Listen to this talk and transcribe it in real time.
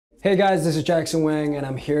Hey guys, this is Wang, and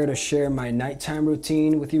I'm here to share my nighttime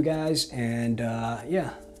routine with you guys. And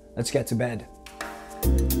yeah, let's get to bed.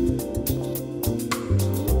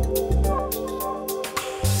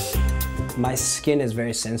 My skin is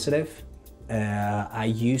very sensitive. I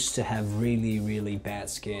used to have really bad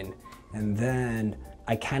skin, and then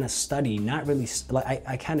I kind of study, not really,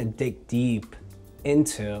 I kind of dig deep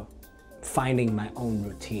into finding my own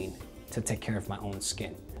routine to take care of my own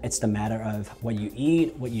skin. It's the matter of what you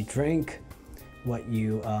eat, what you drink, what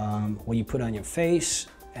you put on your face,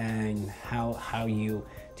 and how you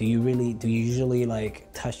usually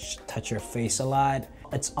like touch your face a lot.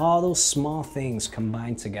 It's all those small things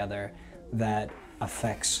combined together that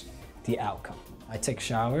affects the outcome. I take a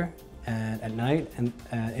shower at night and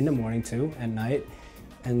in the morning too, at night,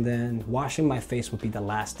 and then washing my face would be the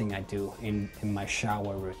last thing I do in my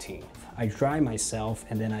shower routine. I dry myself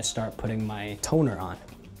and then I start putting my toner on.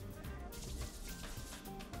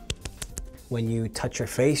 When you touch your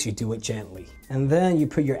face, you do it gently. And then you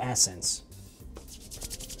put your essence.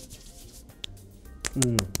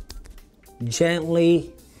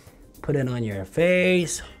 Gently put it on your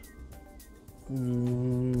face.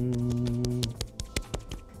 And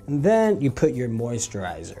then you put your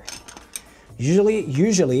moisturizer.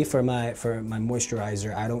 Usually for my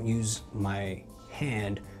moisturizer, I don't use my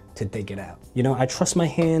hand to dig it out. You know, I trust my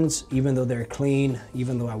hands, even though they're clean,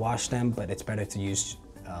 even though I wash them, but it's better to use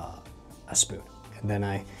a spoon. And then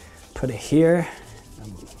I put it here.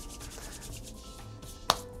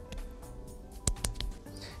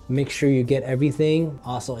 Make sure you get everything.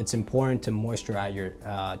 Also, it's important to moisturize your,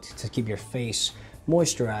 to keep your face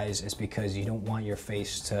moisturized, is because you don't want your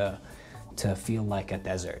face to feel like a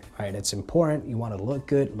desert, right? It's important. You want to look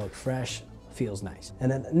good, look fresh, feels nice.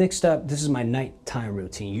 And then next up, this is my nighttime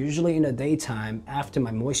routine. Usually in the daytime, after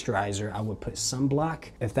my moisturizer, I would put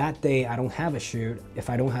sunblock. If that day I don't have a shoot, if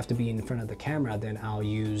I don't have to be in front of the camera, then I'll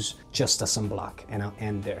use just a sunblock and I'll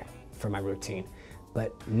end there for my routine.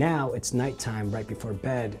 But now it's nighttime, right before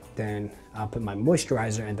bed, then I'll put my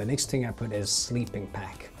moisturizer, and the next thing I put is sleeping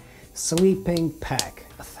pack. Sleeping pack,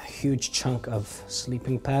 a huge chunk of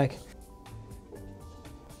sleeping pack.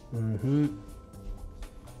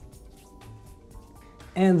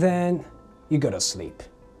 And then you go to sleep.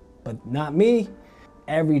 But not me.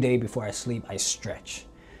 Every day before I sleep, I stretch.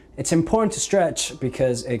 It's important to stretch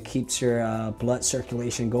because it keeps your blood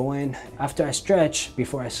circulation going. After I stretch,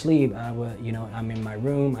 before I sleep, I'm in my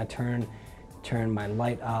room, I turn my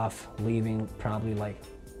light off, leaving probably like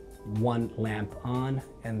one lamp on,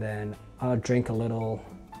 and then I'll drink a little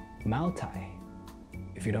Mao Tai.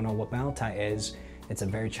 If you don't know what Mao Tai is, it's a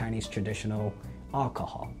very Chinese traditional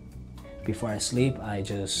alcohol. Before I sleep, I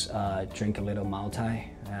just drink a little Mao Tai,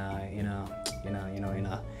 in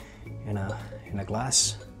a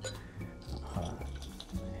glass.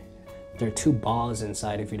 There are two balls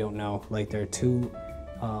inside, if you don't know. Like, there are two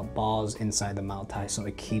balls inside the Mao Tai, so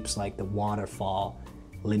it keeps like the waterfall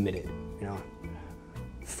limited. You know,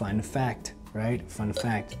 fun fact, right? Fun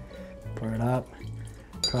fact. Pour it up.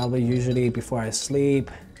 Probably usually before I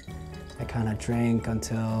sleep, I kind of drink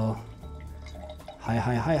until high,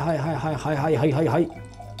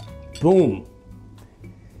 boom,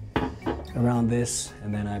 around this,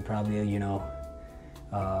 and then I probably,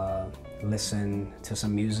 listen to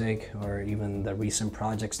some music, or even the recent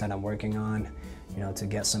projects that I'm working on, to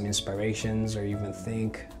get some inspirations, or even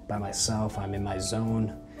think by myself. I'm in my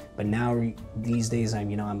zone. But now these days,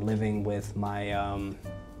 I'm living with my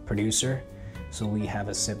producer, so we have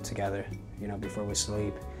a sip together, before we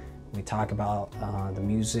sleep. We talk about the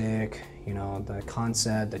music, the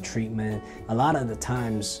concept, the treatment. A lot of the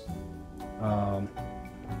times,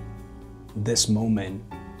 this moment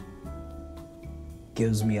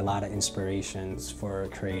gives me a lot of inspirations for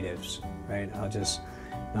creatives, right? I'll just,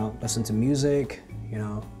 listen to music,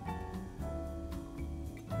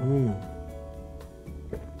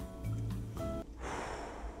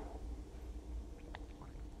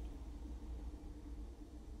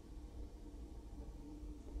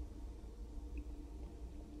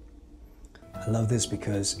 I love this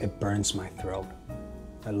because it burns my throat.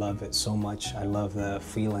 I love it so much. I love the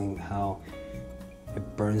feeling how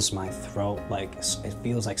it burns my throat. Like, it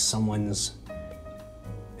feels like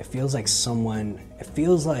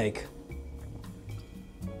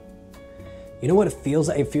you know what it feels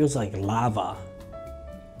like? It feels like lava.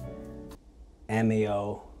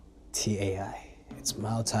 M-A-O-T-A-I. It's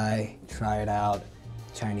Mao Tai, try it out,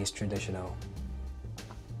 Chinese traditional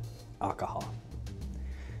alcohol.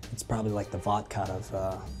 It's probably like the vodka of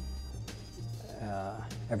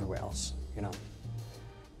everywhere else,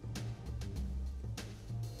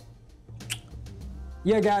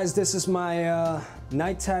 Yeah, guys, this is my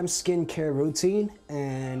nighttime skincare routine,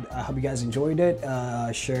 and I hope you guys enjoyed it.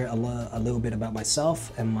 Share a little bit about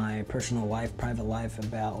myself and my personal life, private life,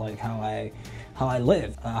 about like how I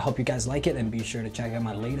live. I hope you guys like it, and be sure to check out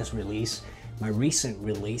my latest release, my recent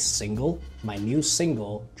release single, my new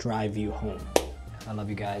single, Drive You Home. I love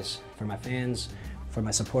you guys. For my fans, for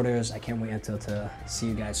my supporters, I can't wait until to see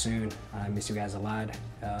you guys soon. I miss you guys a lot.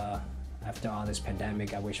 After all this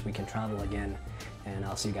pandemic, I wish we can travel again, and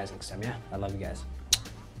I'll see you guys next time. Yeah, I love you guys.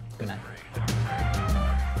 Good night.